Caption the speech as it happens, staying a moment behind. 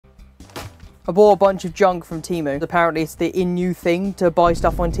I bought a bunch of junk from Temu. Apparently it's the in-new thing to buy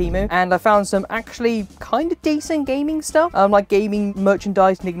stuff on Temu. And I found some actually kind of decent gaming stuff. Like gaming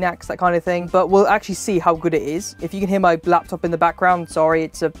merchandise, knickknacks, that kind of thing. But we'll actually see how good it is. If you can hear my laptop in the background, sorry,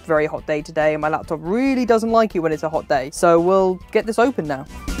 it's a very hot day today. And my laptop really doesn't like it when it's a hot day. So we'll get this open now.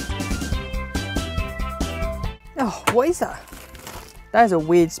 Oh, what is that? That is a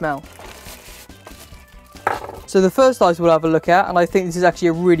weird smell. So the first item we'll have a look at, and I think this is actually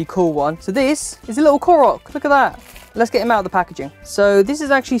a really cool one. So this is a little Korok. Look at that. Let's get him out of the packaging. So this is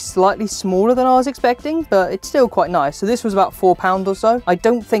actually slightly smaller than I was expecting, but it's still quite nice. So this was about £4 or so. I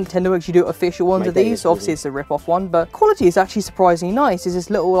don't think Nintendo actually do official ones of these. So obviously it's a rip-off one, but quality is actually surprisingly nice. It's this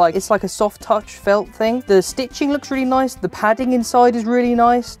little, like, it's like a soft touch felt thing. The stitching looks really nice. The padding inside is really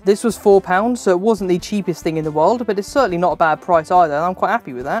nice. This was £4, so it wasn't the cheapest thing in the world, but it's certainly not a bad price either. And I'm quite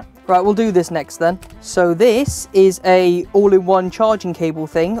happy with that. Right, we'll do this next then. So this is a all-in-one charging cable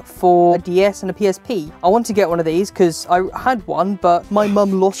thing for a DS and a PSP. I want to get one of these because I had one, but my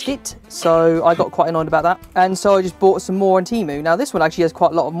mum lost it. So I got quite annoyed about that. And so I just bought some more on Temu. Now this one actually has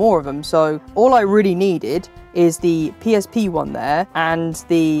quite a lot more of them. So all I really needed is the PSP one there and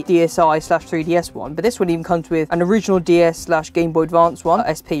the DSi/3DS one, but this one even comes with an original DS/Game Boy Advance one,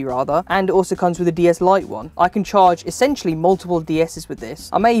 SP rather, and it also comes with a DS Lite one. I can charge essentially multiple DSs with this.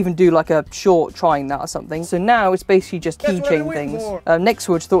 I may even do like a short trying that or something. So now it's basically just keychain things. Next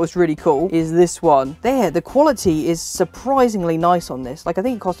one, which I thought was really cool, is this one. There, the quality is surprisingly nice on this. Like I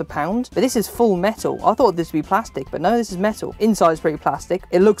think it cost £1, but this is full metal. I thought this would be plastic, but no, this is metal. Inside is pretty plastic.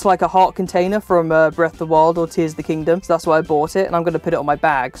 It looks like a heart container from Breath of the Wild or Tears of the Kingdom, so that's why I bought it, and I'm going to put it on my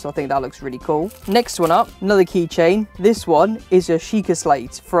bag, so I think that looks really cool. Next one up, another keychain. This one is a Sheikah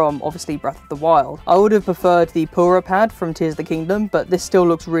Slate from obviously Breath of the Wild. I would have preferred the Pura Pad from Tears of the Kingdom, but this still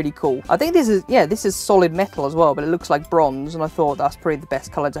looks really cool. I think this is, yeah, this is solid metal as well, but it looks like bronze, and I thought that's probably the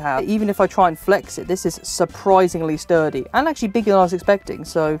best color to have. Even if I try and flex it, this is surprisingly sturdy and actually bigger than I was expecting.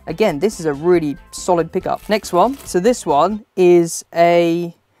 So again, this is a really solid pickup. Next one. So this one is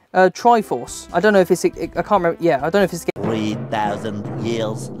a Triforce. I don't know if it's, I can't remember, yeah, I don't know if it's 3,000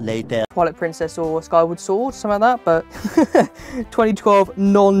 years later. Twilight Princess or Skyward Sword, something like that, but 2012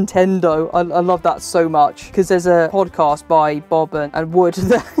 Nintendo. I love that so much because there's a podcast by Bob and Wood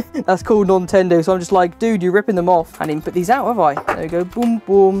that's called Nintendo, so I'm just like, dude, you're ripping them off. I didn't even put these out, have I? There we go, boom,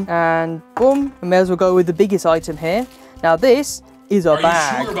 boom, and boom. I may as well go with the biggest item here. Now this is a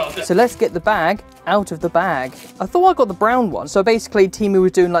bag. Sure, so let's get the bag out of the bag. I thought I got the brown one. So basically Temu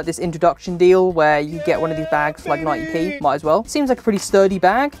was doing like this introduction deal where you get one of these bags for like 90p. Might as well. Seems like a pretty sturdy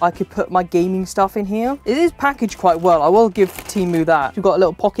bag. I could put my gaming stuff in here. It is packaged quite well. I will give Temu that. We've got a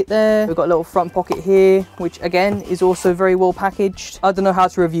little pocket there. We've got a little front pocket here, which again is also very well packaged. I don't know how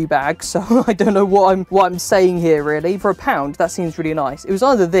to review bags, so I don't know what I'm saying here really. For £1, that seems really nice. It was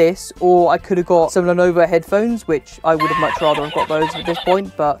either this or I could have got some Lenovo headphones, which I would have much rather have got those at this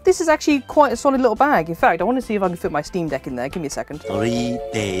point, but this is actually quite a solid little bag. In fact, I want to see if I can fit my Steam Deck in there. Give me a second. 3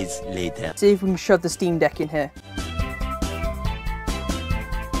 days later. See if we can shove the Steam Deck in here.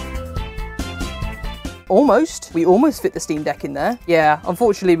 Almost. We almost fit the Steam Deck in there. Yeah,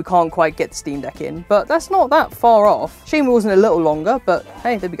 unfortunately we can't quite get the Steam Deck in, but that's not that far off. Shame it wasn't a little longer, but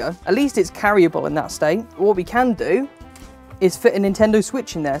hey, there we go. At least it's carryable in that state. What we can do is fit a Nintendo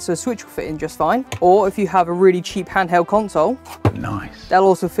Switch in there, so a Switch will fit in just fine. Or if you have a really cheap handheld console, nice, that'll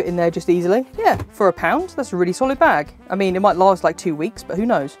also fit in there just easily. Yeah, for £1, that's a really solid bag. I mean, it might last like 2 weeks, but who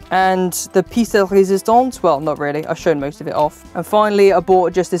knows? And the piece de resistance, well, not really. I've shown most of it off. And finally, I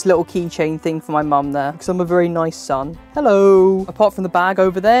bought just this little keychain thing for my mum there, because I'm a very nice son. Hello. Apart from the bag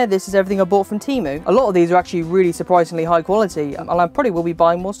over there, this is everything I bought from Temu. A lot of these are actually really surprisingly high quality, and I probably will be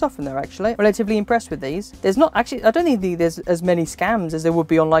buying more stuff from there actually. Relatively impressed with these. There's not actually, I don't think there's as many scams as there would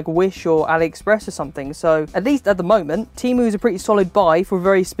be on like Wish or AliExpress or something. So at least at the moment, Temu is a pretty solid buy for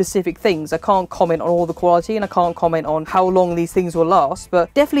very specific things. I can't comment on all the quality and I can't comment on how long these things will last,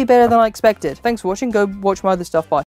 but definitely better than I expected. Thanks for watching. Go watch my other stuff. Bye.